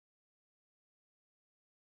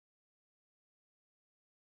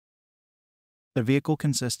The vehicle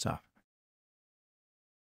consists of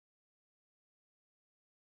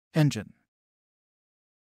engine,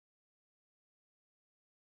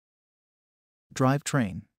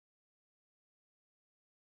 drivetrain,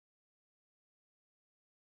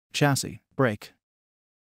 chassis, brake,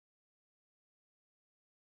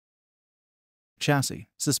 chassis,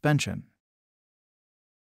 suspension,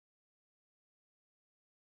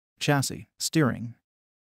 chassis, steering,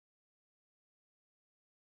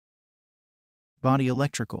 body,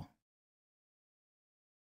 electrical,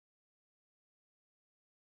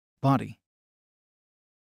 body.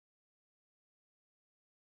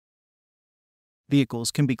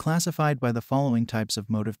 Vehicles can be classified by the following types of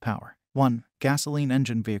motive power. 1. Gasoline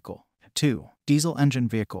engine vehicle. 2. Diesel engine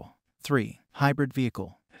vehicle. 3. Hybrid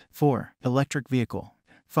vehicle. 4. Electric vehicle.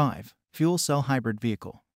 5. Fuel cell hybrid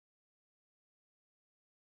vehicle.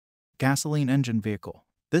 Gasoline engine vehicle.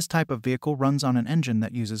 This type of vehicle runs on an engine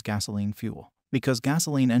that uses gasoline fuel. Because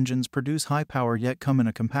gasoline engines produce high power yet come in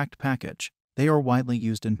a compact package, they are widely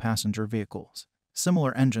used in passenger vehicles.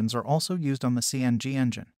 Similar engines are also used on the CNG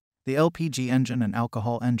engine, the LPG engine and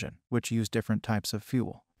alcohol engine, which use different types of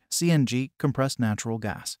fuel. CNG, compressed natural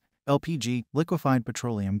gas. LPG, liquefied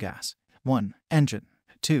petroleum gas. 1. Engine.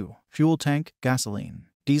 2. Fuel tank, gasoline.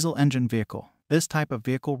 Diesel engine vehicle. This type of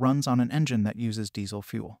vehicle runs on an engine that uses diesel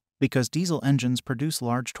fuel. Because diesel engines produce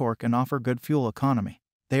large torque and offer good fuel economy,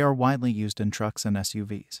 they are widely used in trucks and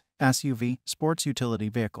SUVs. SUV, sports utility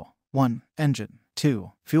vehicle. 1. Engine.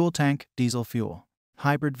 2. Fuel tank, diesel fuel.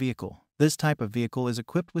 Hybrid vehicle. This type of vehicle is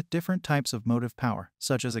equipped with different types of motive power,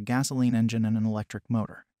 such as a gasoline engine and an electric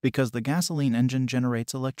motor. Because the gasoline engine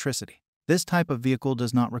generates electricity, this type of vehicle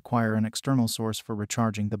does not require an external source for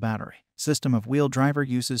recharging the battery. System of wheel driver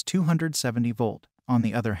uses 270 volt. On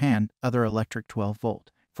the other hand, other electric 12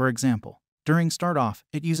 volt. For example, during start-off,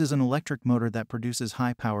 it uses an electric motor that produces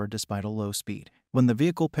high power despite a low speed. When the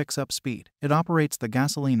vehicle picks up speed, it operates the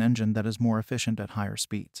gasoline engine that is more efficient at higher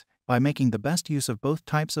speeds. By making the best use of both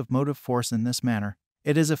types of motive force in this manner,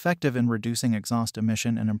 it is effective in reducing exhaust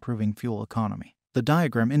emission and improving fuel economy. The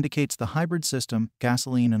diagram indicates the hybrid system,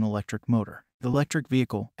 gasoline and electric motor. The electric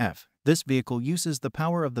vehicle, F. This vehicle uses the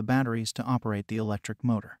power of the batteries to operate the electric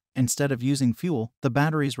motor. Instead of using fuel, the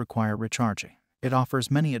batteries require recharging. It offers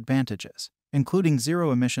many advantages, including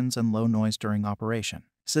zero emissions and low noise during operation.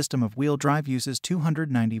 System of wheel drive uses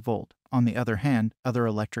 290 volt. On the other hand, other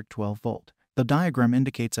electric 12 volt. The diagram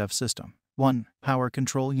indicates F system. 1. Power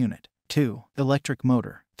control unit. 2. Electric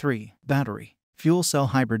motor. 3. Battery. Fuel cell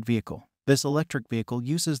hybrid vehicle. This electric vehicle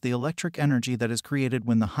uses the electric energy that is created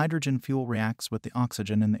when the hydrogen fuel reacts with the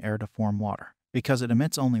oxygen in the air to form water. Because it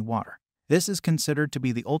emits only water, this is considered to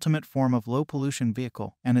be the ultimate form of low-pollution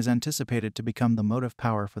vehicle and is anticipated to become the motive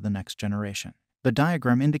power for the next generation. The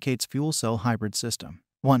diagram indicates fuel cell hybrid system.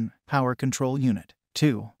 1. Power control unit.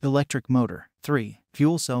 2. Electric motor. 3.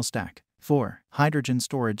 Fuel cell stack. 4. Hydrogen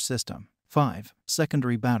storage system. 5.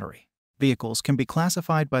 Secondary battery. Vehicles can be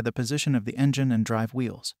classified by the position of the engine and drive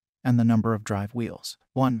wheels, and the number of drive wheels.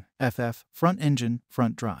 1. FF, front engine,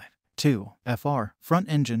 front drive. 2. FR, front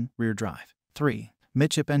engine, rear drive. 3.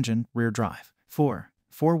 Midship engine, rear drive. 4.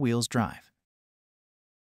 Four wheels drive.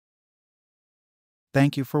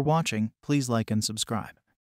 Thank you for watching. Please like and subscribe.